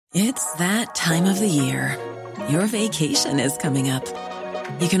It's that time of the year. Your vacation is coming up.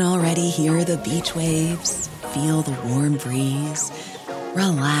 You can already hear the beach waves, feel the warm breeze,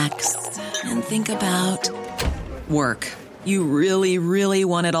 relax, and think about work. You really, really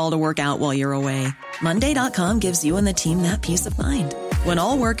want it all to work out while you're away. Monday.com gives you and the team that peace of mind. When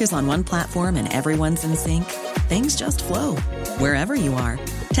all work is on one platform and everyone's in sync, things just flow. Wherever you are,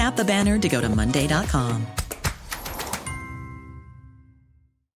 tap the banner to go to Monday.com.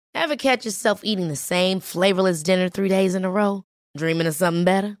 Ever catch yourself eating the same flavorless dinner 3 days in a row? Dreaming of something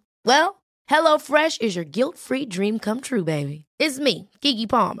better? Well, HelloFresh is your guilt-free dream come true, baby. It's me, Keke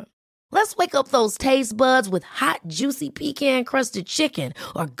Palmer. Let's wake up those taste buds with hot, juicy pecan-crusted chicken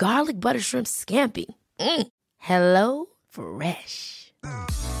or garlic butter shrimp scampi. Hello Fresh.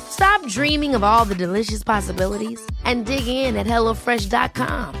 Stop dreaming of all the delicious possibilities and dig in at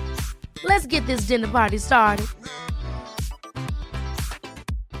HelloFresh.com. Let's get this dinner party started.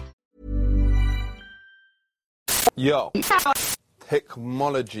 Yo,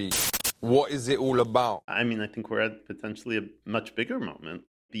 technology, what is it all about? I mean, I think we're at potentially a much bigger moment.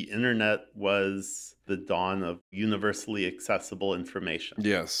 The internet was the dawn of universally accessible information.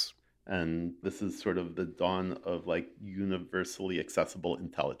 Yes. And this is sort of the dawn of like universally accessible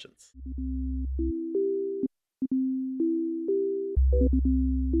intelligence.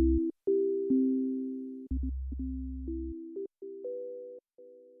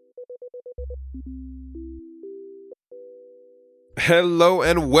 Hello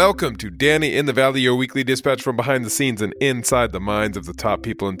and welcome to Danny in the Valley, your weekly dispatch from behind the scenes and inside the minds of the top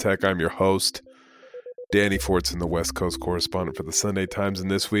people in tech. I'm your host, Danny Fortson, the West Coast correspondent for the Sunday Times.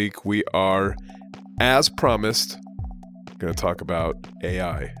 And this week we are, as promised, going to talk about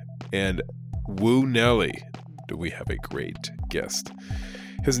AI. And woo Nelly, do we have a great guest.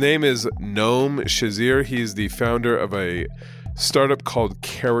 His name is Noam Shazir. He's the founder of a startup called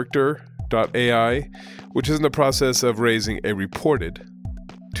Character.ai, which is in the process of raising a reported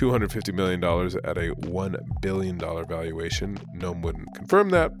 $250 million at a $1 billion valuation. Noam wouldn't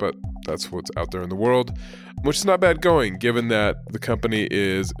confirm that, but that's what's out there in the world, which is not bad going, given that the company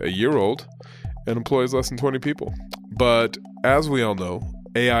is a year old and employs less than 20 people. But as we all know,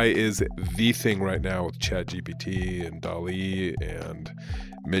 AI is the thing right now with ChatGPT and DALL-E and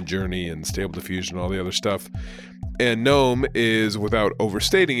Midjourney and Stable Diffusion and all the other stuff. And Noam is, without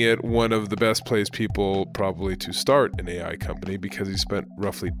overstating it, one of the best placed people probably to start an AI company because he spent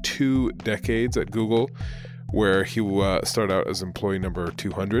roughly 2 decades at Google, where he started out as employee number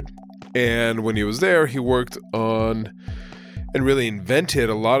 200. And when he was there, he worked on and really invented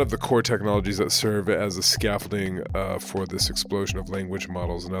a lot of the core technologies that serve as a scaffolding for this explosion of language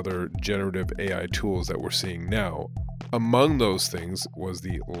models and other generative AI tools that we're seeing now. Among those things was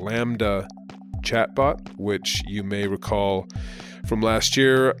the LaMDA chatbot, which you may recall from last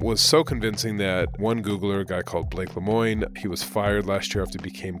year was so convincing that one Googler, a guy called Blake Lemoine, he was fired last year after he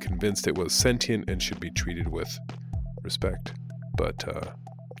became convinced it was sentient and should be treated with respect. But,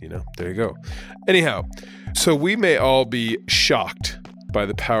 there you go. Anyhow, so we may all be shocked by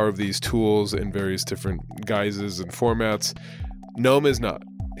the power of these tools in various different guises and formats. Noam is not.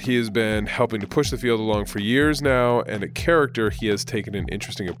 He has been helping to push the field along for years now, and at Character, he has taken an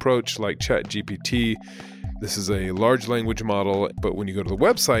interesting approach like ChatGPT. This is a large language model, but when you go to the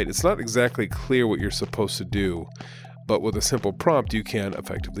website, it's not exactly clear what you're supposed to do. But with a simple prompt, you can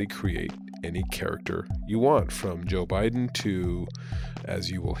effectively create any character you want, from Joe Biden to, as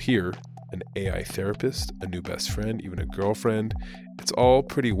you will hear, an AI therapist, a new best friend, even a girlfriend. It's all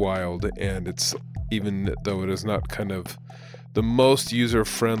pretty wild, and it's, even though it is not kind of the most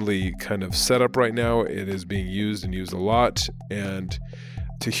user-friendly kind of setup right now, it is being used and used a lot. And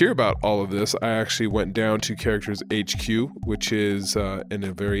to hear about all of this, I actually went down to Character's HQ, which is in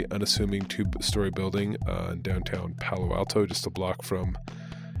a very unassuming 2-story building in downtown Palo Alto, just a block from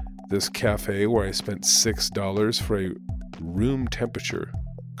this cafe where I spent $6 for a room temperature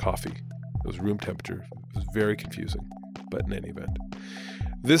coffee. It was room temperature. It was very confusing, but in any event.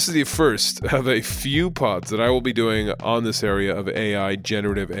 This is the first of a few pods that I will be doing on this area of AI,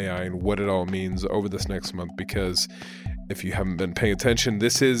 generative AI, and what it all means over this next month, because if you haven't been paying attention,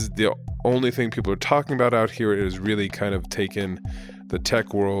 this is the only thing people are talking about out here. It has really kind of taken the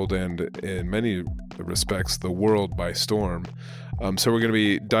tech world and, in many respects, the world by storm. So we're going to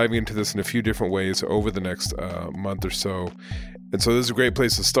be diving into this in a few different ways over the next month or so. And so this is a great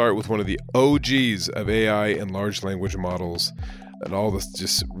place to start with one of the OGs of AI and large language models and all this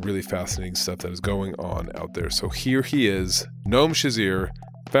just really fascinating stuff that is going on out there. So here he is, Noam Shazir,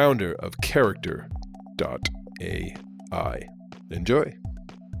 founder of Character.ai. Enjoy.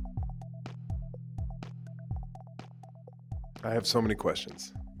 I have so many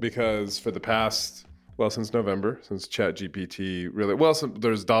questions, because for the past, since November, since ChatGPT really,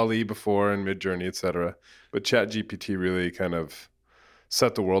 there's DALL-E before and Midjourney, et cetera, but ChatGPT really kind of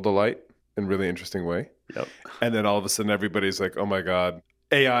set the world alight in a really interesting way. Yep. And then all of a sudden everybody's like, oh my God,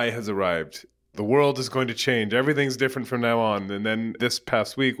 AI has arrived. The world is going to change. Everything's different from now on. And then this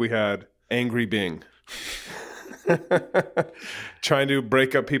past week we had Angry Bing trying to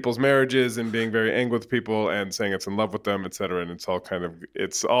break up people's marriages and being very angry with people and saying it's in love with them, et cetera. And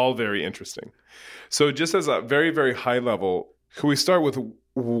it's all very interesting. So just as a very, very high level, can we start with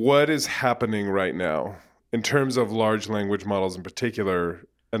what is happening right now in terms of large language models in particular?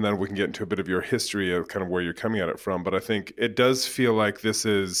 And then we can get into a bit of your history of kind of where you're coming at it from. But I think it does feel like this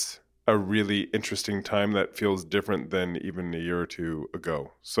is a really interesting time that feels different than even a year or two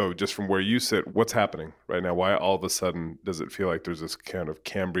ago. So just from where you sit, what's happening right now? Why all of a sudden does it feel like there's this kind of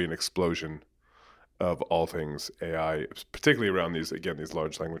Cambrian explosion of all things AI, particularly around these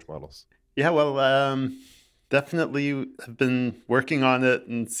large language models? Yeah, well, definitely have been working on it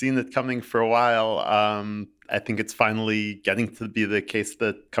and seen it coming for a while. I think it's finally getting to be the case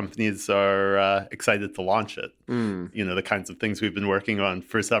that companies are excited to launch it. The kinds of things we've been working on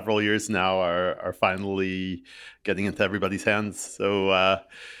for several years now are finally getting into everybody's hands. So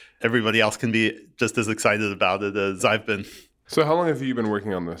everybody else can be just as excited about it as I've been. So how long have you been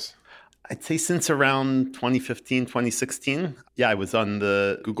working on this? I'd say since around 2015, 2016. Yeah, I was on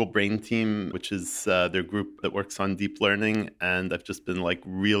the Google Brain team, which is their group that works on deep learning. And I've just been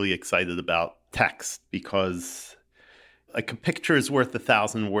really excited about text because a picture is worth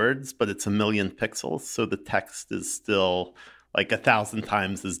 1,000 words, but it's 1,000,000 pixels. So the text is still 1,000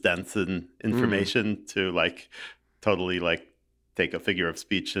 times as dense in information to totally take a figure of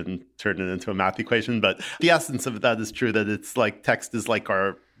speech and turn it into a math equation. But the essence of that is true, that it's text is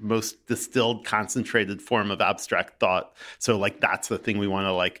our most distilled, concentrated form of abstract thought. So that's the thing we want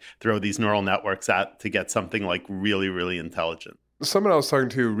to throw these neural networks at to get something really, really intelligent. Someone I was talking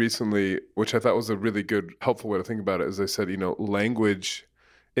to recently, which I thought was a really good, helpful way to think about it, is they said, language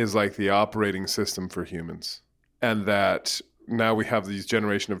is like the operating system for humans. And that now we have these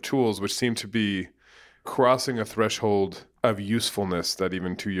generation of tools which seem to be crossing a threshold of usefulness that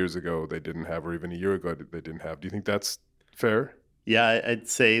even 2 years ago they didn't have, or even a year ago they didn't have. Do you think that's fair? Yeah, I'd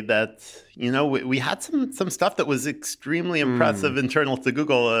say that, we had some stuff that was extremely impressive internal to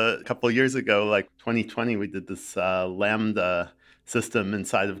Google a couple of years ago. 2020, we did this Lambda system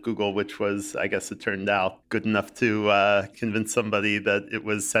inside of Google, which was, I guess it turned out, good enough to convince somebody that it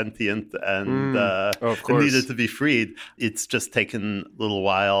was sentient and needed to be freed. It's just taken a little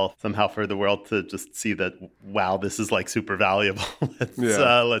while somehow for the world to just see that, wow, this is super valuable.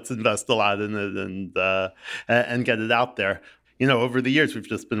 Let's invest a lot in it and get it out there. Over the years, we've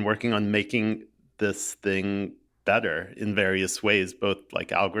just been working on making this thing better in various ways, both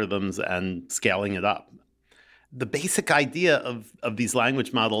algorithms and scaling it up. The basic idea of these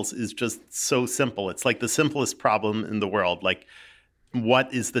language models is just so simple. It's the simplest problem in the world.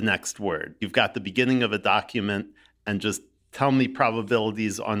 What is the next word? You've got the beginning of a document and just tell me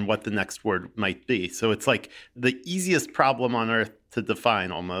probabilities on what the next word might be. So it's the easiest problem on earth to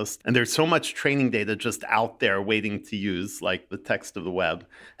define almost. And there's so much training data just out there waiting to use, the text of the web.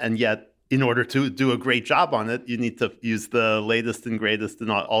 And yet, in order to do a great job on it, you need to use the latest and greatest and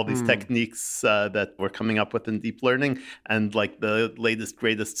all these techniques that we're coming up with in deep learning, and the latest,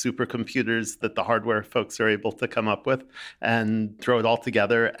 greatest supercomputers that the hardware folks are able to come up with, and throw it all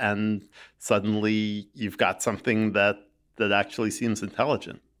together. And suddenly you've got something that actually seems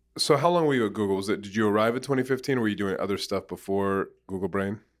intelligent. So how long were you at Google? Did you arrive at 2015 or were you doing other stuff before Google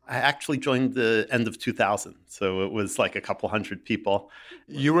Brain? I actually joined the end of 2000. So it was a couple hundred people.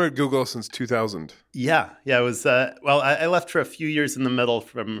 You were at Google since 2000? Yeah. It was, I left for a few years in the middle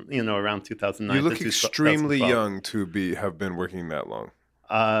from, around 2009. You look extremely young to have been working that long.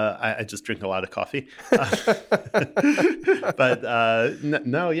 I just drink a lot of coffee. But I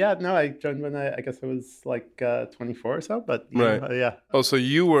joined when I guess I was 24 or so. But right. Yeah. Oh, so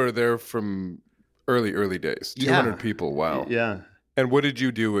you were there from early days. 200 people. Wow. Yeah. And what did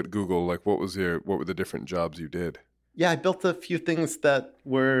you do at Google? What were the different jobs you did? Yeah, I built a few things that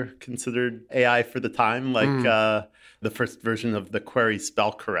were considered AI for the time, the first version of the query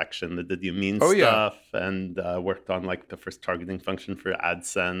spell correction that did the amine stuff, and worked on the first targeting function for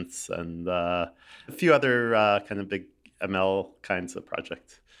AdSense, and a few other kind of big ML kinds of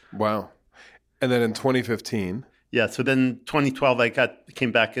projects. Wow. And then in 2015? Yeah, so then 2012 I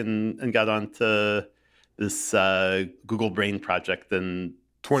came back and got onto this Google Brain project, and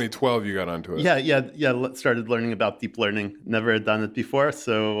 2012 you got onto it. Yeah. Started learning about deep learning. Never had done it before,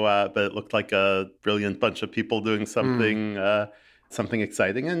 so but it looked like a brilliant bunch of people doing something something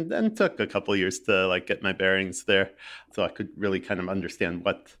exciting, and took a couple of years to like get my bearings there, so I could really kind of understand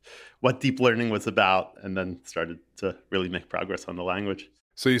what deep learning was about, and then started to really make progress on the language.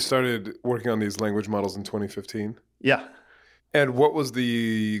 So you started working on these language models in 2015? Yeah. And what was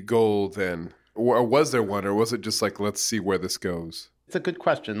the goal then? Or was there one, or was it just like, let's see where this goes? It's a good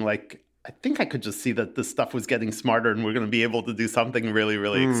question. Like, I think I could just see that this stuff was getting smarter and we're going to be able to do something really,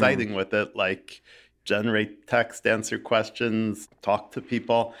 really exciting with it, like generate text, answer questions, talk to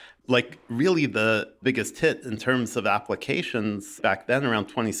people. Like, really the biggest hit in terms of applications back then around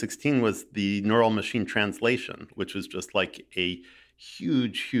 2016 was the neural machine translation, which was just like a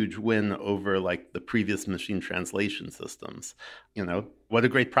huge, huge win over like the previous machine translation systems. You know, what a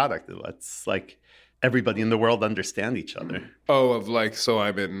great product. It lets like everybody in the world understand each other. Oh, of like, so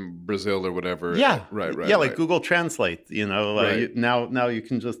I'm in Brazil or whatever. Yeah. Right. Yeah, like Google Translate, you know, Right. now you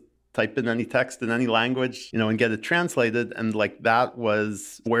can just type in any text in any language, you know, and get it translated. And like that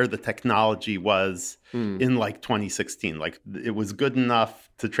was where the technology was in like 2016. Like it was good enough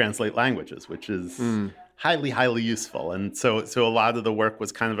to translate languages, which is highly, highly useful. And so a lot of the work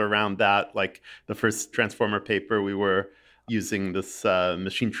was kind of around that. Like the first Transformer paper, we were using this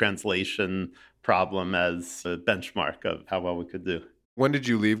machine translation problem as a benchmark of how well we could do. When did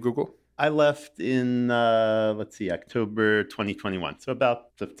you leave Google? I left in, October 2021. So about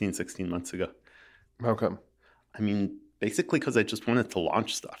 15, 16 months ago. How come? I mean, basically because I just wanted to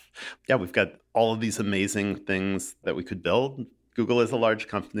launch stuff. Yeah, we've got all of these amazing things that we could build. Google is a large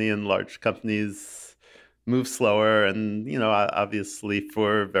company, and large companies move slower. And, you know, obviously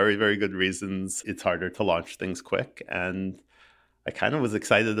for very, very good reasons, it's harder to launch things quick. And I kind of was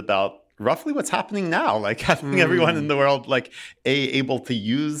excited about roughly what's happening now, like having everyone in the world like able to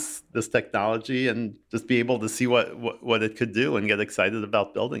use this technology and just be able to see what it could do and get excited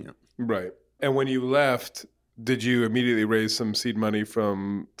about building it. Right. And when you left, did you immediately raise some seed money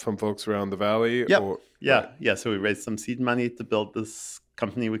from folks around the valley? Yep. Yeah. So we raised some seed money to build this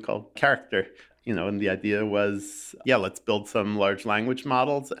company we called Character. You know, and the idea was, let's build some large language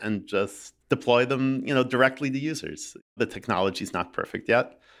models and just deploy them, you know, directly to users. The technology's not perfect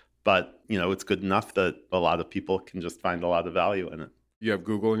yet, but, you know, it's good enough that a lot of people can just find a lot of value in it. You have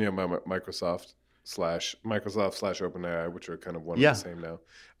Google and you have Microsoft / OpenAI, which are kind of one and the same now.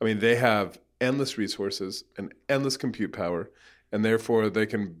 I mean, they have endless resources and endless compute power, and therefore they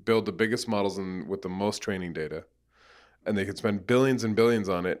can build the biggest models with the most training data, and they can spend billions and billions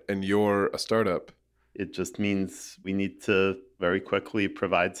on it, and you're a startup. It just means we need to very quickly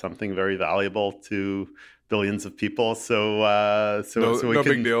provide something very valuable to billions of people. So no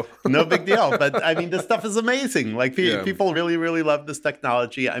big deal. No big deal. But I mean, this stuff is amazing. Like people really, really love this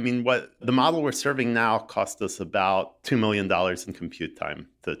technology. I mean, what the model we're serving now cost us about $2 million in compute time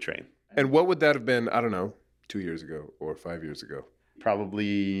to train. And what would that have been, I don't know, 2 years ago or 5 years ago?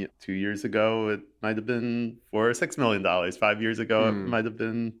 Probably 2 years ago, it might have been $4 or $6 million. 5 years ago, it might have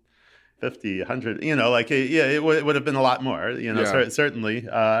been 50, 100, you know, like, it would have been a lot more, you know, certainly.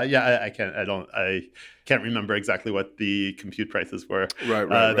 I can't remember exactly what the compute prices were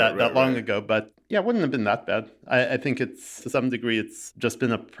that long ago, but it wouldn't have been that bad. I think it's, to some degree, it's just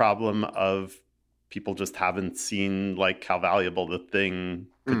been a problem of people just haven't seen like how valuable the thing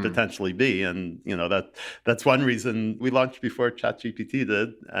could potentially be. And, you know, that's one reason we launched before ChatGPT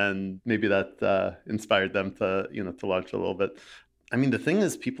did. And maybe that inspired them to, you know, to launch a little bit. I mean, the thing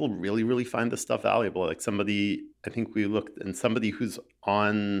is, people really, really find this stuff valuable. Like I think we looked, and somebody who's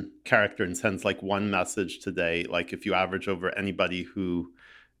on Character and sends like one message today, like if you average over anybody who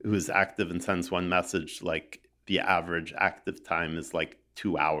is active and sends one message, like the average active time is like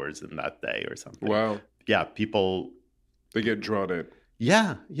 2 hours in that day or something. Well, yeah, people, they get drawn in.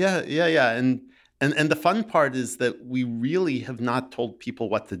 Yeah. And the fun part is that we really have not told people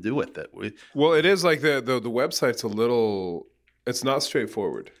what to do with it. Well, it is like the website's a little, it's not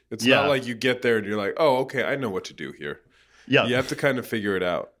straightforward. It's not like you get there and you're like, oh, okay, I know what to do here. Yeah. You have to kind of figure it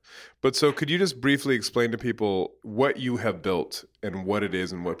out. But so could you just briefly explain to people what you have built and what it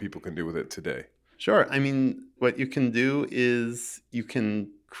is and what people can do with it today? Sure. I mean, what you can do is you can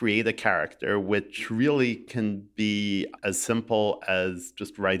create a character, which really can be as simple as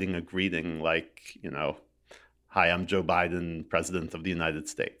just writing a greeting like, you know, hi, I'm Joe Biden, President of the United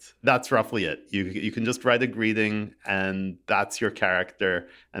States. That's roughly it. You can just write a greeting and that's your character.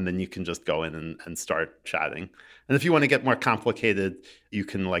 And then you can just go in and start chatting. And if you want to get more complicated, you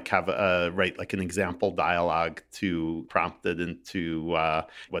can like have write like an example dialogue to prompt it into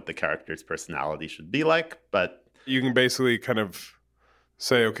what the character's personality should be like. But you can basically kind of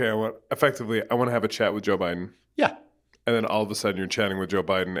say, okay, I want to have a chat with Joe Biden. Yeah. And then all of a sudden you're chatting with Joe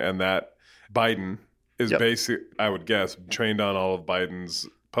Biden, and that Biden is basic, I would guess, trained on all of Biden's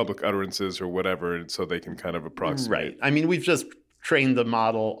public utterances or whatever, and so they can kind of approximate. Right. I mean, we've just trained the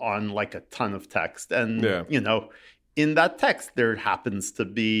model on like a ton of text. And, in that text, there happens to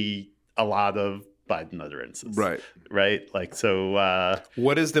be a lot of Biden utterances. Right. Right. Like, so.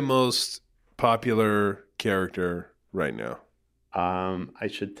 What is the most popular character right now? I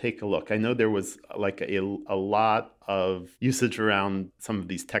should take a look. I know there was like a lot of usage around some of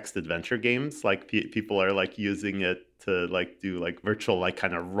these text adventure games. Like people are like using it to like do like virtual like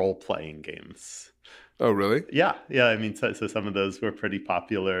kind of role playing games. Oh, really? Yeah. I mean, so some of those were pretty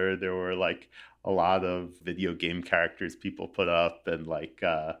popular. There were like a lot of video game characters people put up, and like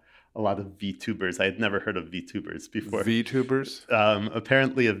a lot of VTubers. I had never heard of VTubers before. VTubers?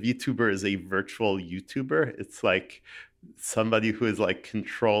 Apparently, a VTuber is a virtual YouTuber. It's like somebody who is like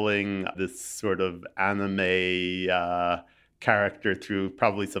controlling this sort of anime character through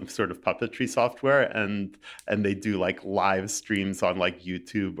probably some sort of puppetry software, and they do like live streams on like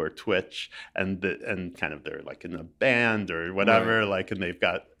YouTube or Twitch, and kind of they're like in a band or whatever, right. Like, and they've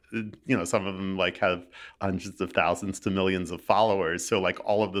got, some of them like have hundreds of thousands to millions of followers. So like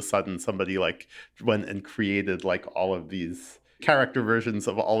all of a sudden somebody like went and created like all of these character versions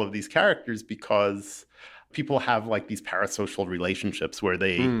of all of these characters, because people have like these parasocial relationships where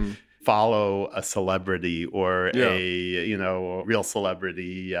they follow a celebrity or a real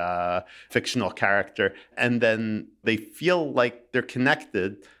celebrity, fictional character, and then they feel like they're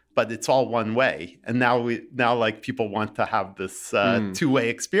connected, but it's all one way. And now like people want to have this two-way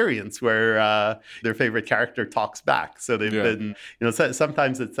experience where their favorite character talks back. So they've been,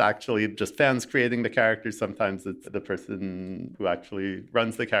 sometimes it's actually just fans creating the character. Sometimes it's the person who actually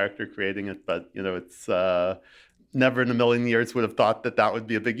runs the character creating it. But, it's never in a million years would have thought that would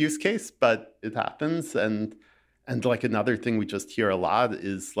be a big use case, but it happens. And like another thing we just hear a lot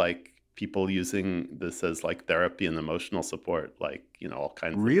is like people using this as like therapy and emotional support, like, all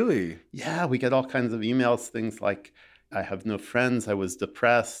kinds of... Really? Yeah, we get all kinds of emails, things like, I have no friends, I was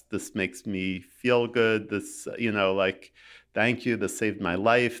depressed, this makes me feel good, this, like, thank you, this saved my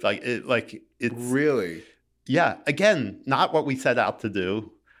life. It's... Really? Yeah, again, not what we set out to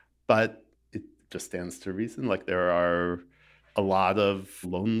do, but it just stands to reason. Like, there are a lot of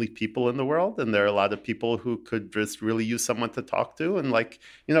lonely people in the world, and there are a lot of people who could just really use someone to talk to. And like,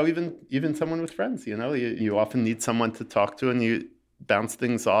 even someone with friends, you often need someone to talk to and you bounce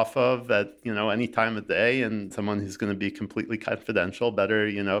things off of at, any time of day, and someone who's going to be completely confidential. Better,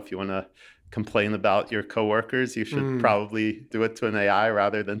 if you want to complain about your coworkers, you should probably do it to an AI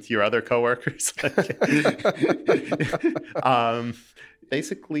rather than to your other coworkers.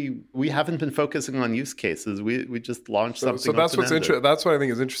 Basically, we haven't been focusing on use cases. We just launched something. So that's what's interesting. That's what I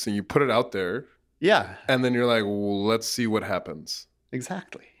think is interesting. You put it out there, and then you're like, well, let's see what happens.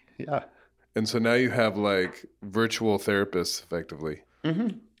 Exactly. Yeah. And so now you have like virtual therapists, effectively.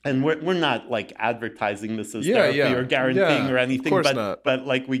 Mm-hmm. And we're not like advertising this as therapy or guaranteeing or anything. Of course not. But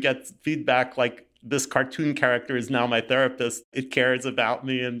like we get feedback like, this cartoon character is now my therapist. It cares about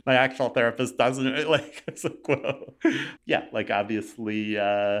me, and my actual therapist doesn't. Like, it's like, whoa. Yeah, like obviously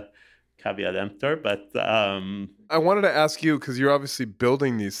caveat emptor, but I wanted to ask you, because you're obviously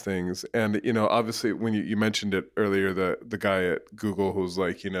building these things, and obviously when you mentioned it earlier, the guy at Google who's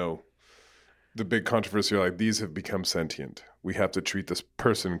like, the big controversy, like, these have become sentient. We have to treat this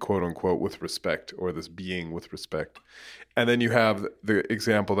person, quote unquote, with respect, or this being with respect. And then you have the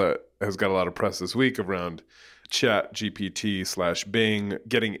example that has got a lot of press this week around ChatGPT/Bing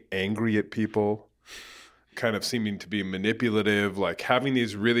getting angry at people, kind of seeming to be manipulative, like having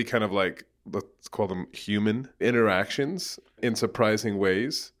these really kind of like, let's call them human interactions in surprising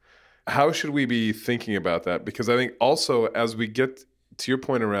ways. How should we be thinking about that? Because I think also, as we get to your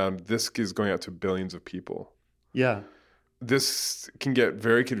point around this is going out to billions of people. Yeah. This can get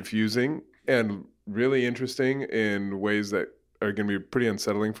very confusing and really interesting in ways that are going to be pretty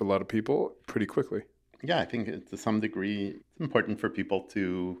unsettling for a lot of people pretty quickly. Yeah, I think to some degree it's important for people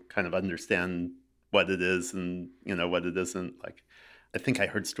to kind of understand what it is and, what it isn't. Like, I think I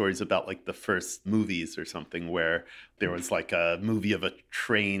heard stories about like the first movies or something where there was like a movie of a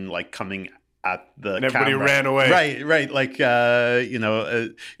train like coming at the and everybody camera. Ran away. Right. Like,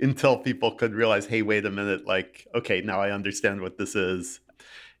 until people could realize, hey, wait a minute, like, okay, now I understand what this is.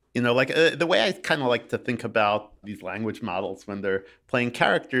 The way I kind of like to think about these language models when they're playing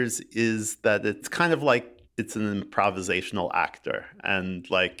characters is that it's kind of like it's an improvisational actor. And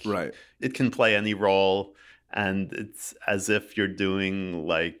like, It can play any role. And it's as if you're doing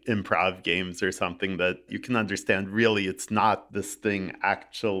like improv games or something that you can understand. Really, it's not this thing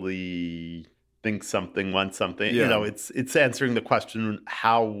actually thinks something, wants something. Yeah. It's answering the question,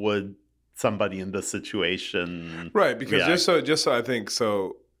 how would somebody in this situation Right, because react. just so I think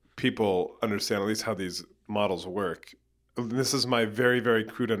so people understand at least how these models work. This is my very, very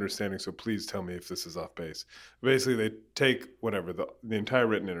crude understanding, so please tell me if this is off base. Basically, they take whatever, the entire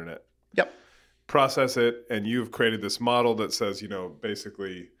written internet, Yep. process it, and you've created this model that says,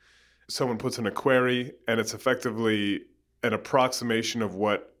 basically someone puts in a query, and it's effectively an approximation of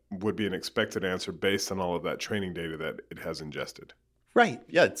what would be an expected answer based on all of that training data that it has ingested. Right.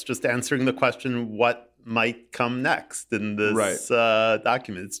 Yeah, it's just answering the question, what might come next in this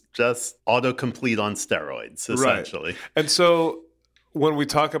document. It's just autocomplete on steroids, essentially. Right. And so when we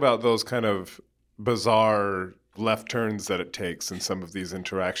talk about those kind of bizarre left turns that it takes in some of these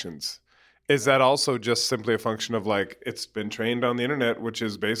interactions, is that also just simply a function of it's been trained on the internet, which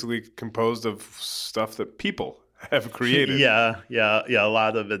is basically composed of stuff that people have created? Yeah, a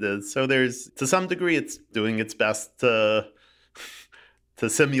lot of it is. So there's, to some degree, it's doing its best to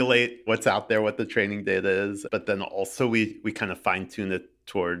simulate what's out there, what the training data is. But then also we kind of fine tune it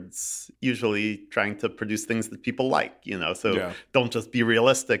towards usually trying to produce things that people like, So don't just be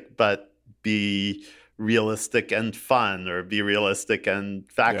realistic, but be realistic and fun, or be realistic and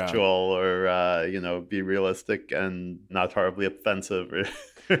factual, or, be realistic and not horribly offensive.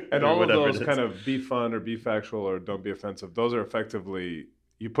 And all of those kind of be fun or be factual or don't be offensive, those are effectively,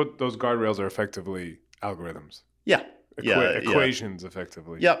 those guardrails are effectively algorithms. Yeah. Equations,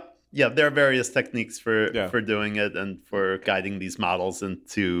 effectively. Yep. Yeah, there are various techniques for doing it and for guiding these models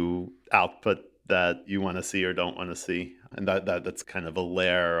into output that you want to see or don't want to see. And that's kind of a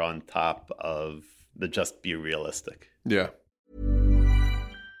layer on top of the just be realistic. Yeah.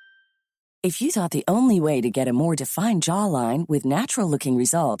 If you thought the only way to get a more defined jawline with natural-looking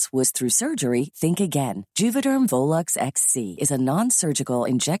results was through surgery, think again. Juvederm Volux XC is a non-surgical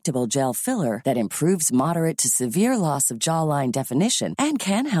injectable gel filler that improves moderate to severe loss of jawline definition and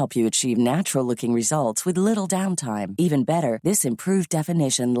can help you achieve natural-looking results with little downtime. Even better, this improved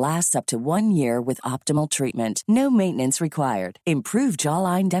definition lasts up to 1 year with optimal treatment. No maintenance required. Improve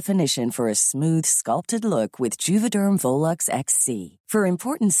jawline definition for a smooth, sculpted look with Juvederm Volux XC. For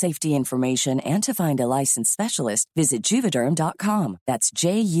important safety information and to find a licensed specialist, visit Juvederm.com. That's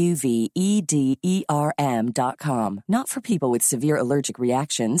JUVEDERM.com. Not for people with severe allergic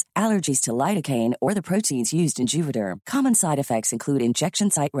reactions, allergies to lidocaine, or the proteins used in Juvederm. Common side effects include injection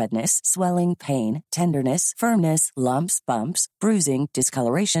site redness, swelling, pain, tenderness, firmness, lumps, bumps, bruising,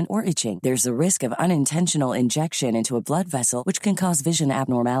 discoloration, or itching. There's a risk of unintentional injection into a blood vessel, which can cause vision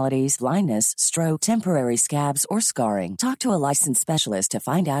abnormalities, blindness, stroke, temporary scabs, or scarring. Talk to a licensed specialist to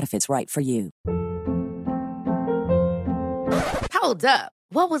find out if it's right for you. Hold up.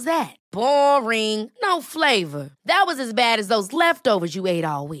 What was that? Boring. No flavor. That was as bad as those leftovers you ate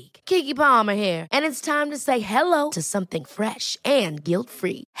all week. Keke Palmer here, and it's time to say hello to something fresh and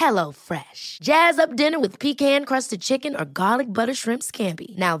guilt-free. Hello Fresh. Jazz up dinner with pecan-crusted chicken or garlic butter shrimp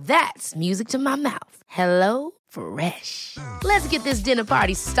scampi. Now that's music to my mouth. Hello Fresh. Let's get this dinner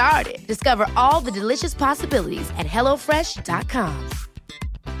party started. Discover all the delicious possibilities at HelloFresh.com.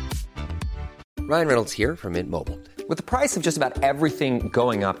 Ryan Reynolds here from Mint Mobile. With the price of just about everything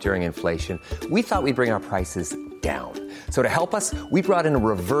going up during inflation, we thought we'd bring our prices down. So to help us, we brought in a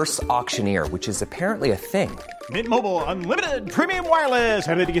reverse auctioneer, which is apparently a thing. Mint Mobile Unlimited Premium Wireless.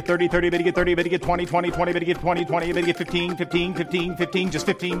 How to get 30, 30, bit to get 30, bit to get 20, 20, 20, bit to get 20, 20, bit to get 15, 15, 15, 15, just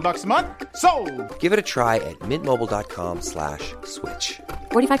 $15 a month? Sold! Give it a try at mintmobile.com/switch.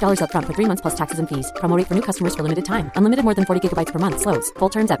 $45 up front for 3 months plus taxes and fees. Promo rate for new customers for limited time. Unlimited more than 40 gigabytes per month. Slows full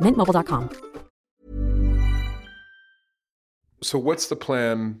terms at mintmobile.com. So what's the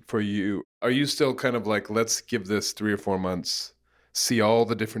plan for you? Are you still kind of let's give this 3 or 4 months, see all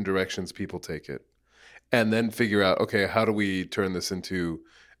the different directions people take it, and then figure out, okay, how do we turn this into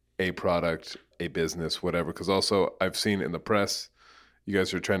a product, a business, whatever? Because also I've seen in the press, you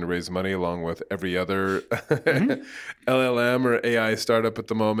guys are trying to raise money along with every other LLM or AI startup at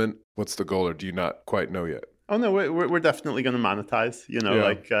the moment. What's the goal, or do you not quite know yet? Oh, no, we're definitely going to monetize,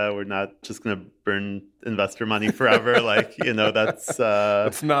 we're not just going to burn investor money forever. That's...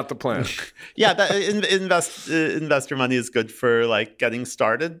 That's not the plan. Yeah, investor money is good for getting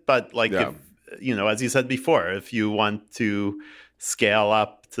started. But if, as you said before, if you want to scale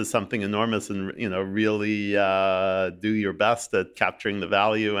up to something enormous and, really do your best at capturing the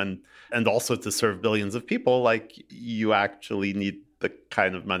value and also to serve billions of people, you actually need the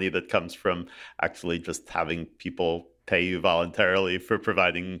kind of money that comes from actually just having people pay you voluntarily for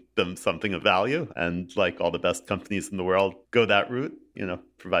providing them something of value. And all the best companies in the world go that route,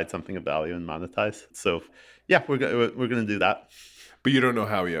 provide something of value and monetize. So yeah, we're going to do that. But you don't know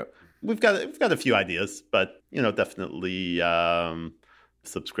how yet. We've got a few ideas, but definitely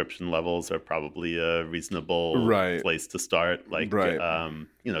subscription levels are probably a reasonable Right. place to start. Like, Right.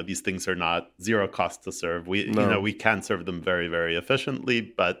 These things are not zero cost to serve. No. We can serve them very, very efficiently,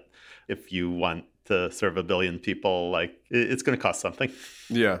 but if you want to serve 1 billion people, like it's going to cost something.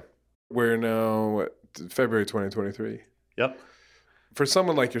 Yeah. We're now February 2023. Yep. For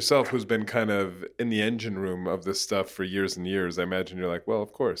someone like yourself who's been kind of in the engine room of this stuff for years and years, I imagine you're like, well,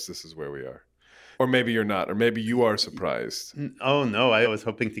 of course, this is where we are. Or maybe you're not, or maybe you are surprised. Oh, no, I was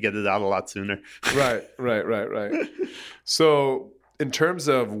hoping to get it out a lot sooner. Right. So in terms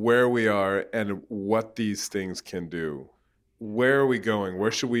of where we are and what these things can do, where are we going?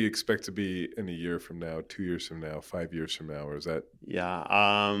 Where should we expect to be in a year from now, 2 years from now, 5 years from now? Or is that...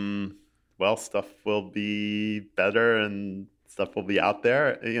 Yeah. Well, stuff will be better and stuff will be out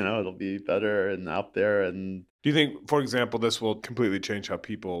there. It'll be better and out there. And do you think, for example, this will completely change how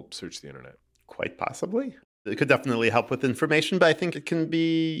people search the internet? Quite possibly. It could definitely help with information, but I think it can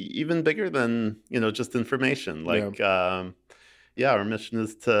be even bigger than, just information. Like, our mission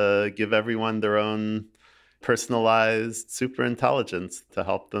is to give everyone their own personalized super intelligence to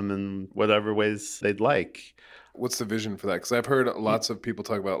help them in whatever ways they'd like. What's the vision for that? Because I've heard lots of people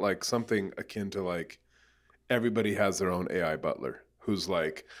talk about like something akin to like everybody has their own AI butler who's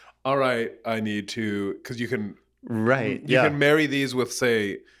like, all right, I need to, because you can marry these with,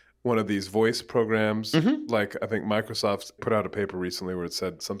 say, one of these voice programs. Like I think Microsoft put out a paper recently where it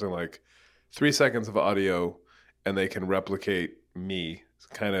said something like 3 seconds of audio and they can replicate me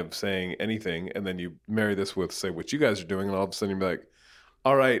kind of saying anything. And then you marry this with, say, what you guys are doing. And all of a sudden you'd be like,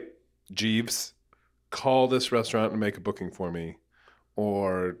 all right, Jeeves, call this restaurant and make a booking for me.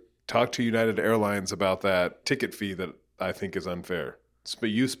 Or talk to United Airlines about that ticket fee that I think is unfair. But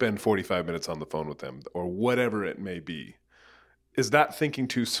you spend 45 minutes on the phone with them or whatever it may be. Is that thinking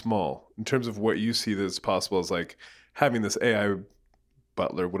too small in terms of what you see that's possible as like having this AI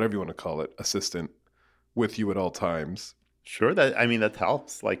butler, whatever you want to call it, assistant with you at all times? Sure. That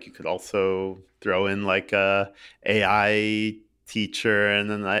helps. Like you could also throw in like a AI teacher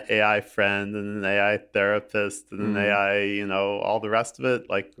and an AI friend and an AI therapist and an AI, all the rest of it,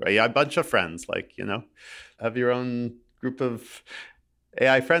 like a bunch of friends, like, have your own group of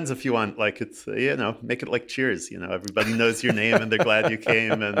AI friends if you want. Like it's, make it like Cheers, everybody knows your name and they're glad you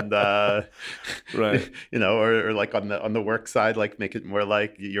came. And, right. Or like on the work side, like make it more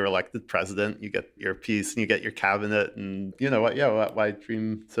like you're elected president, you get your piece and you get your cabinet and you know what? Yeah. Why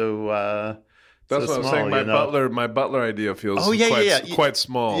dream so, that's so what small, I'm saying. My butler idea feels quite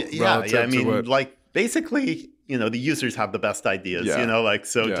small. Like basically, the users have the best ideas,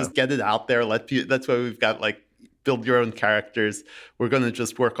 just get it out there. That's why we've got like build your own characters. We're going to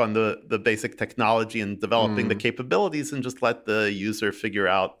just work on the basic technology and developing the capabilities and just let the user figure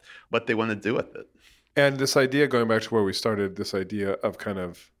out what they want to do with it. And this idea, going back to where we started, this idea of kind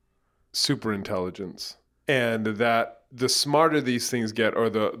of super intelligence and that the smarter these things get or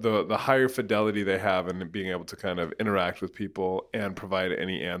the higher fidelity they have in being able to kind of interact with people and provide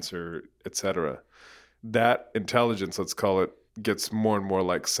any answer, et cetera, that intelligence, let's call it, gets more and more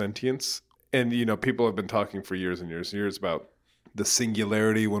like sentience. And, people have been talking for years and years and years about the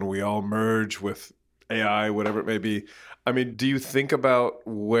singularity when we all merge with AI, whatever it may be. I mean, do you think about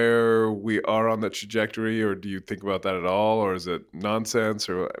where we are on that trajectory, or do you think about that at all, or is it nonsense?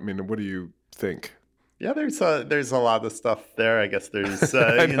 Or, what do you think? Yeah, there's a lot of stuff there. I guess there's,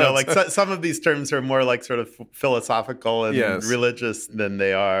 some of these terms are more like sort of philosophical and religious than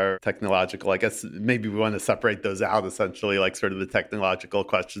they are technological. I guess maybe we want to separate those out essentially, like sort of the technological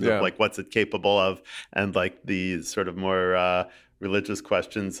questions of like what's it capable of and like the sort of more religious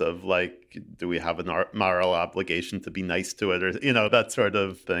questions of like, do we have a moral obligation to be nice to it or, that sort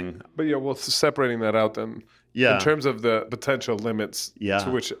of thing. But well, separating that out then. Yeah. In terms of the potential limits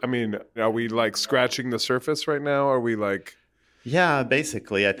to which, are we like scratching the surface right now? Are we like... Yeah,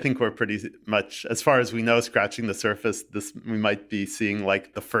 basically. I think we're pretty much, as far as we know, scratching the surface. We might be seeing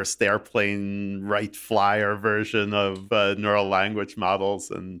like the first airplane Wright Flyer version of neural language models.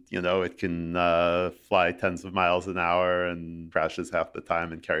 And, it can fly tens of miles an hour and crashes half the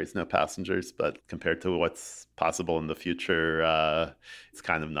time and carries no passengers. But compared to what's possible in the future, it's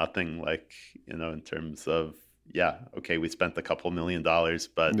kind of nothing like, in terms of, we spent a couple $1 million,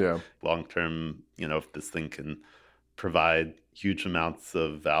 but long term, if this thing can provide huge amounts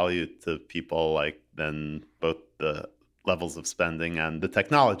of value to people, like then both the levels of spending and the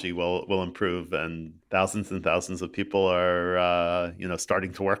technology will improve, and thousands of people are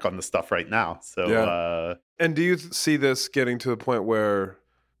starting to work on this stuff right now. So and do you see this getting to the point where,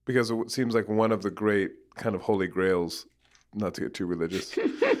 because it seems like one of the great kind of holy grails, not to get too religious,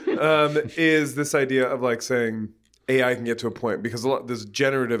 is this idea of like saying AI can get to a point, because this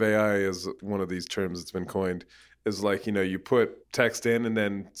generative AI is one of these terms that's been coined, is like, you put text in and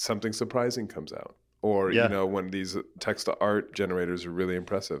then something surprising comes out. Or, when these text to art generators are really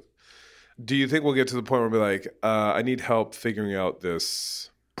impressive. Do you think we'll get to the point where we'll be like, I need help figuring out this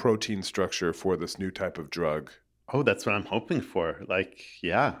protein structure for this new type of drug? Oh, that's what I'm hoping for. Like,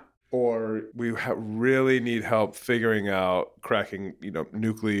 yeah. Or we really need help figuring out cracking,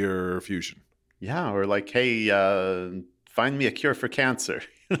 nuclear fusion. Yeah, or like, hey, find me a cure for cancer.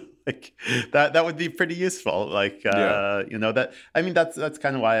 Like that would be pretty useful. Like, that's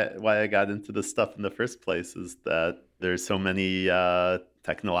kind of why I got into this stuff in the first place, is that there's so many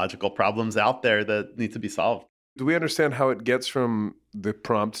technological problems out there that need to be solved. Do we understand how it gets from the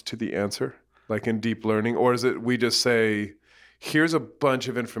prompt to the answer, like in deep learning? Or is it we just say, here's a bunch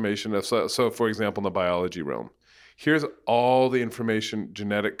of information. So for example, in the biology realm, here's all the information,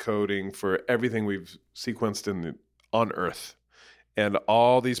 genetic coding for everything we've sequenced on Earth, and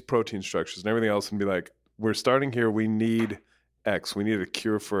all these protein structures and everything else, and be like, we're starting here. We need X. We need a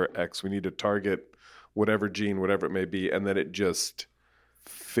cure for X. We need to target whatever gene, whatever it may be, and then it just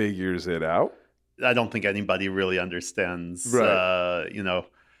figures it out. I don't think anybody really understands,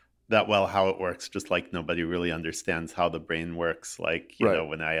 that well how it works, just like nobody really understands how the brain works. Like,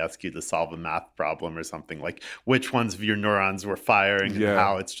 when I ask you to solve a math problem or something, like which ones of your neurons were firing and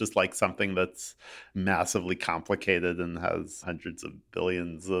how, it's just like something that's massively complicated and has hundreds of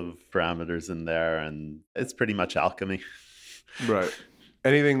billions of parameters in there. And it's pretty much alchemy. Right.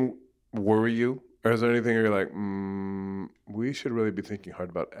 Anything worry you? Or is there anything where you're like, we should really be thinking hard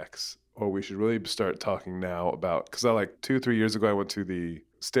about X, or we should really start talking now about, because 2-3 years ago, I went to the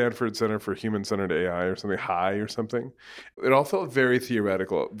Stanford Center for Human-Centered AI or something, HI or something. It all felt very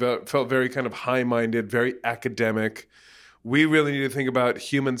theoretical. It felt very kind of high-minded, very academic. We really need to think about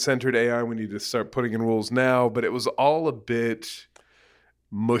human-centered AI. We need to start putting in rules now. But it was all a bit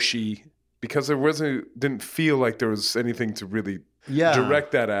mushy, because didn't feel like there was anything to really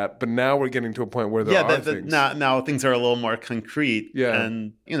direct that at. But now we're getting to a point where there are things. Now things are a little more concrete. Yeah.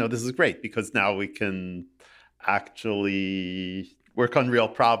 And, this is great, because now we can actually work on real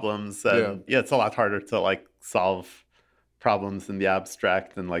problems. And it's a lot harder to solve problems in the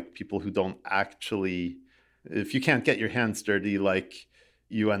abstract than people who don't actually, if you can't get your hands dirty,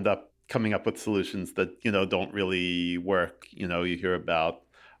 you end up coming up with solutions that, don't really work. You hear about,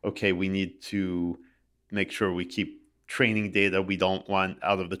 okay, we need to make sure we keep training data we don't want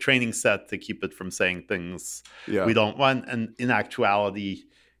out of the training set to keep it from saying things we don't want. And in actuality,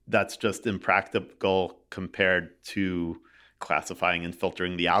 that's just impractical compared to classifying and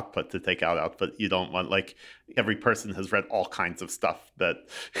filtering the output to take out output you don't want. Every person has read all kinds of stuff that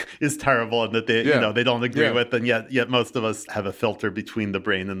is terrible and that they they don't agree with, and yet most of us have a filter between the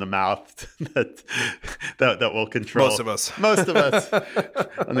brain and the mouth that will control most of us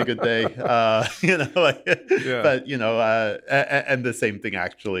on a good day. But and the same thing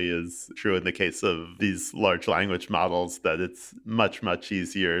actually is true in the case of these large language models, that it's much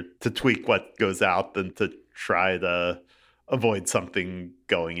easier to tweak what goes out than to try to avoid something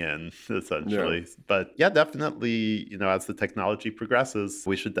going in, essentially. Yeah. But definitely, as the technology progresses,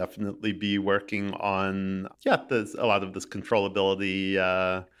 we should definitely be working on, there's a lot of this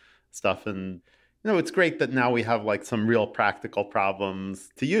controllability stuff. And, it's great that now we have some real practical problems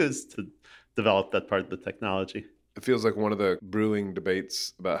to use to develop that part of the technology. It feels like one of the brewing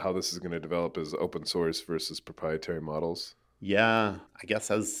debates about how this is going to develop is open source versus proprietary models. Yeah, I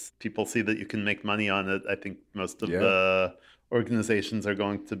guess as people see that you can make money on it, I think most of the organizations are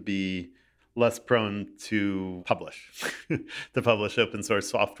going to be less prone to publish open source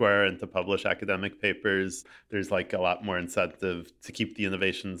software and to publish academic papers. There's a lot more incentive to keep the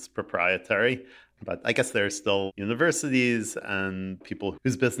innovations proprietary. But I guess there are still universities and people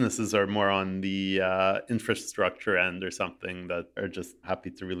whose businesses are more on the infrastructure end or something that are just happy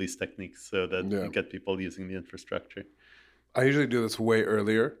to release techniques so that you get people using the infrastructure. I usually do this way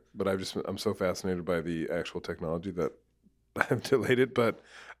earlier, but I'm so fascinated by the actual technology that I've delayed it. But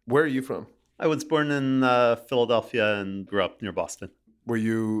where are you from? I was born in Philadelphia and grew up near Boston. Were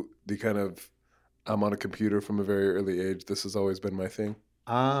you the kind of, I'm on a computer from a very early age, this has always been my thing?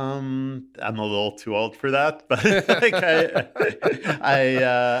 I'm a little too old for that, but I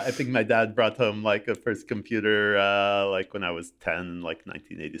think my dad brought home a first computer when I was 10 in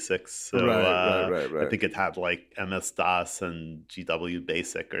 1986. So right. I think it had MS-DOS and GW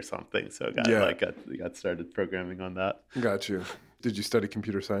Basic or something. So I got started programming on that. Got you. Did you study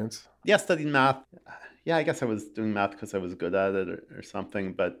computer science? Yeah, studied math. yeah, I guess I was doing math because I was good at it or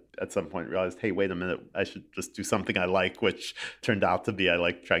something. But at some point realized, hey, wait a minute, I should just do something I like, which turned out to be I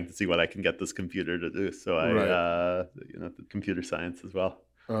like trying to see what I can get this computer to do. So I, did computer science as well.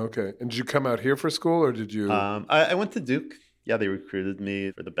 Okay. And did you come out here for school or did you? I went to Duke. Yeah, they recruited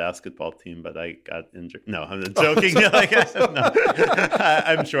me for the basketball team, but I got injured. No, I'm joking. No.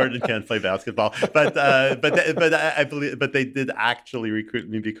 I'm short and can't play basketball. But I believe, but they did actually recruit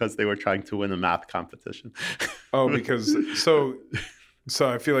me because they were trying to win a math competition. Oh, because so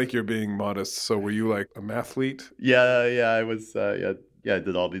I feel like you're being modest. So were you like a mathlete? Yeah, I was. I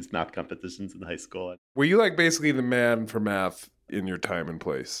did all these math competitions in high school. Were you like basically the man for math in your time and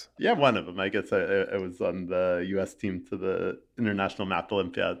place? Yeah, one of them. I guess I was on the U.S. team to the International Math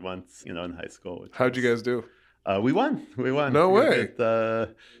Olympiad once, in high school. How'd you guys do? We won. No way.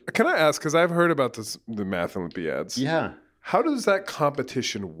 Can I ask, because I've heard about the Math Olympiads. Yeah. How does that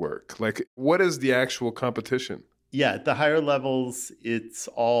competition work? Like, what is the actual competition? Yeah, at the higher levels, it's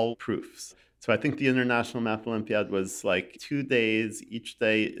all proofs. So I think the International Math Olympiad was like 2 days. Each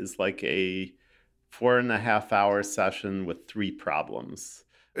day is like a 4.5-hour session with 3 problems.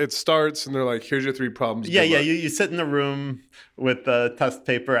 It starts and they're like, here's your 3 problems. Yeah. You sit in a room with a test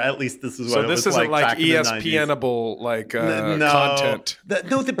paper. At least this is what it was like. So this isn't like ESPN-able content.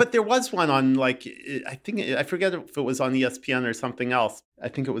 But there was one on I forget if it was on ESPN or something else. I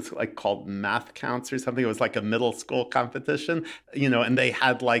think it was like called Math Counts or something. It was like a middle school competition, and they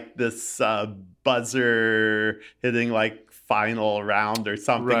had like this buzzer hitting like final round or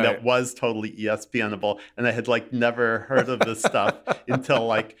something that was totally ESPNable. And I had like never heard of this stuff until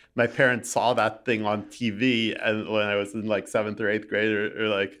like my parents saw that thing on TV and when I was in like 7th or 8th grade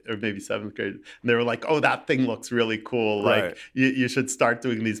or maybe 7th grade. And they were like, oh, that thing looks really cool. Like you should start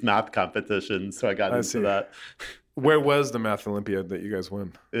doing these math competitions. So I got into that. Where was the Math Olympiad that you guys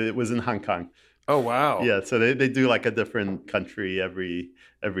won? It was in Hong Kong. Oh, wow. Yeah. So they do like a different country every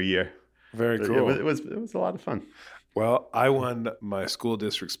year. Very cool. It was a lot of fun. Well, I won my school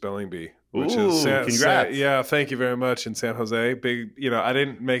district spelling bee, which is congrats. Yeah, thank you very much in San Jose. Big, I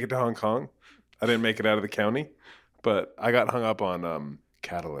didn't make it to Hong Kong. I didn't make it out of the county, but I got hung up on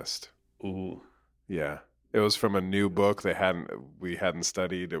Catalyst. Ooh. Yeah. It was from a new book we hadn't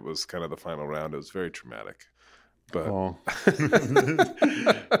studied. It was kind of the final round. It was very traumatic. But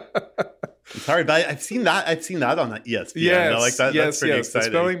sorry, but I've seen that on the ESPN. Yes, that's pretty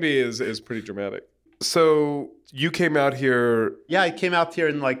exciting. The spelling bee is pretty dramatic. So you came out here. Yeah, I came out here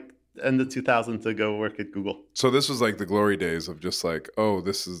in like end of 2000 to go work at Google. So this was like the glory days of just like, oh,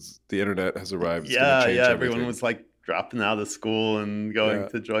 the internet has arrived. It's yeah. Everything. Everyone was like dropping out of school and going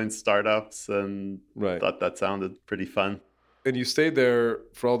to join startups and thought that sounded pretty fun. And you stayed there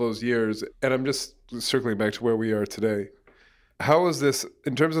for all those years. And I'm just circling back to where we are today. How is this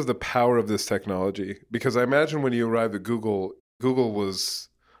in terms of the power of this technology? Because I imagine when you arrived at Google was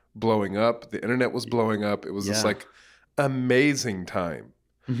blowing up. The internet was blowing up. It was this like amazing time.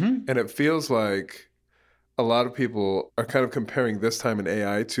 Mm-hmm. And it feels like a lot of people are kind of comparing this time in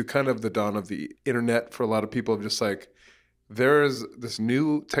AI to kind of the dawn of the internet for a lot of people of just like, there is this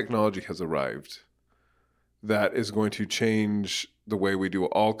new technology has arrived that is going to change the way we do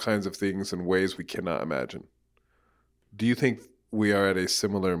all kinds of things in ways we cannot imagine. Do you think we are at a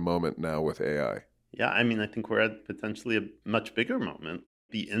similar moment now with AI? Yeah, I mean, I think we're at potentially a much bigger moment.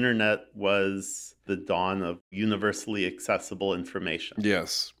 The internet was the dawn of universally accessible information.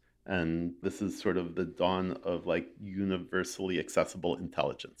 Yes. And this is sort of the dawn of like universally accessible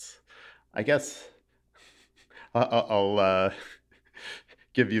intelligence. I guess I'll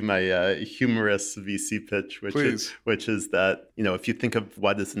give you my humorous VC pitch, which is that, if you think of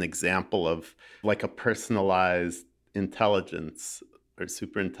what is an example of like a personalized intelligence or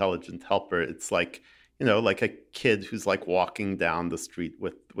super intelligent helper, it's like, like a kid who's like walking down the street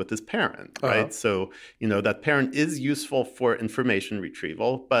with his parent, right? Uh-huh. So, that parent is useful for information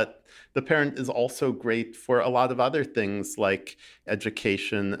retrieval, but the parent is also great for a lot of other things like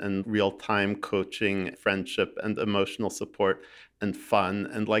education and real-time coaching, friendship and emotional support and fun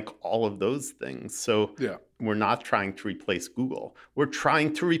and like all of those things. So we're not trying to replace Google. We're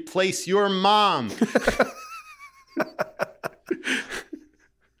trying to replace your mom.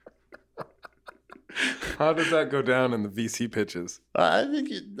 How did that go down in the VC pitches? I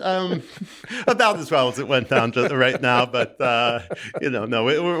think about as well as it went down just right now. But, no,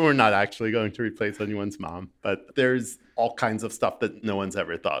 we're not actually going to replace anyone's mom. But there's all kinds of stuff that no one's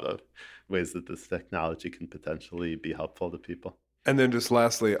ever thought of, ways that this technology can potentially be helpful to people. And then just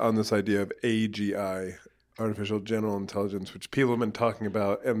lastly, on this idea of AGI, artificial general intelligence, which people have been talking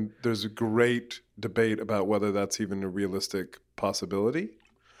about, and there's a great debate about whether that's even a realistic possibility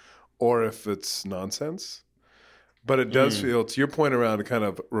or if it's nonsense. But it does feel, to your point around kind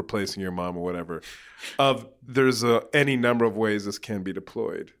of replacing your mom or whatever, there's any number of ways this can be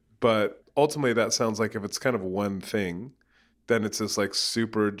deployed. But ultimately that sounds like if it's kind of one thing, then it's this like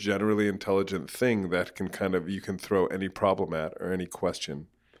super generally intelligent thing that can kind of, you can throw any problem at or any question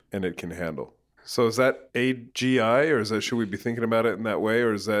and it can handle. So is that AGI, or should we be thinking about it in that way,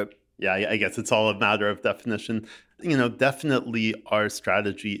 or is that? Yeah, I guess it's all a matter of definition. Definitely our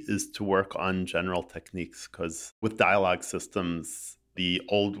strategy is to work on general techniques, because with dialogue systems, the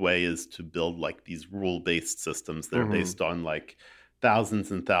old way is to build like these rule-based systems that are based on like thousands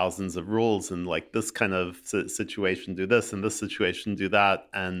and thousands of rules, and like this kind of situation do this and this situation do that,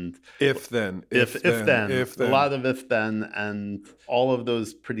 and if then a lot of if then, and all of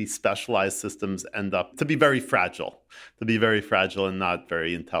those pretty specialized systems end up to be very fragile and not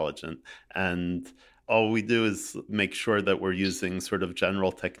very intelligent. And all we do is make sure that we're using sort of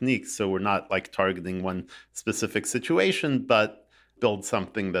general techniques, so we're not like targeting one specific situation, but build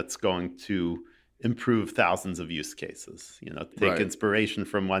something that's going to improve thousands of use cases. Take inspiration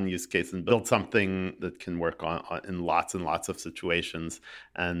from one use case and build something that can work on in lots and lots of situations.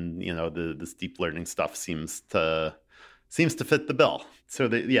 And this deep learning stuff seems to fit the bill. So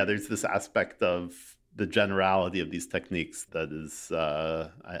there's this aspect of the generality of these techniques that is,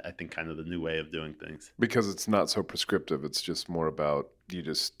 I think, kind of the new way of doing things. Because it's not so prescriptive. It's just more about you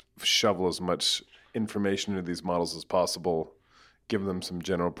just shovel as much information into these models as possible, give them some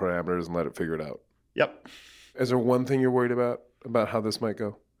general parameters, and let it figure it out. Yep. Is there one thing you're worried about how this might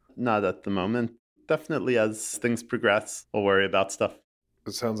go? Not at the moment. Definitely as things progress, we'll worry about stuff.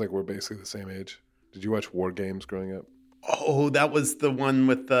 It sounds like we're basically the same age. Did you watch War Games growing up? Oh, that was the one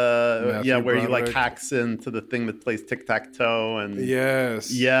with where Broderick. he like hacks into the thing that plays tic-tac-toe. And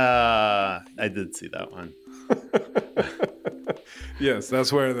yes. Yeah, I did see that one. Yes,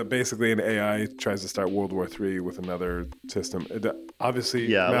 that's where basically an AI tries to start World War III with another system. Obviously,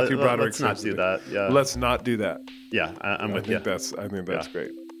 Matthew Broderick. Let's not do that. Yeah. Let's not do that. Yeah, I'm with you. I think that's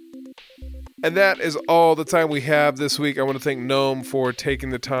great. And that is all the time we have this week. I want to thank Noam for taking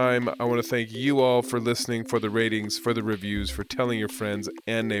the time. I want to thank you all for listening, for the ratings, for the reviews, for telling your friends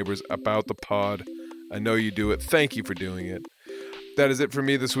and neighbors about the pod. I know you do it. Thank you for doing it. That is it for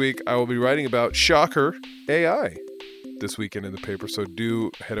me this week. I will be writing about Shocker AI this weekend in the paper, so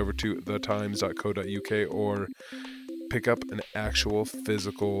do head over to thetimes.co.uk or pick up an actual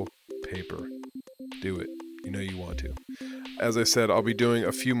physical paper. Do it. You know you want to. As I said, I'll be doing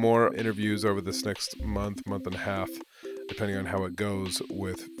a few more interviews over this next month and a half, depending on how it goes,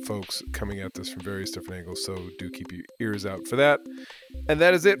 with folks coming at this from various different angles, so do keep your ears out for that. And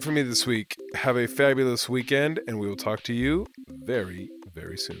that is it for me this week. Have a fabulous weekend, and we will talk to you very,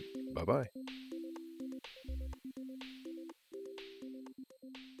 very soon. Bye-bye.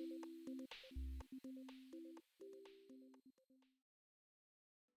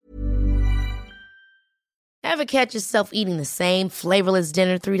 Ever catch yourself eating the same flavorless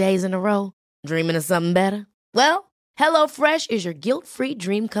dinner 3 days in a row? Dreaming of something better? Well, HelloFresh is your guilt-free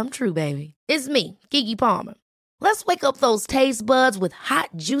dream come true, baby. It's me, Keke Palmer. Let's wake up those taste buds with hot,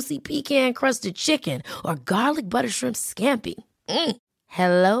 juicy pecan-crusted chicken or garlic butter shrimp scampi.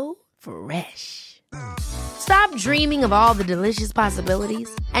 Hello Fresh. Stop dreaming of all the delicious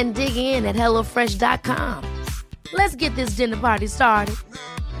possibilities and dig in at HelloFresh.com. Let's get this dinner party started.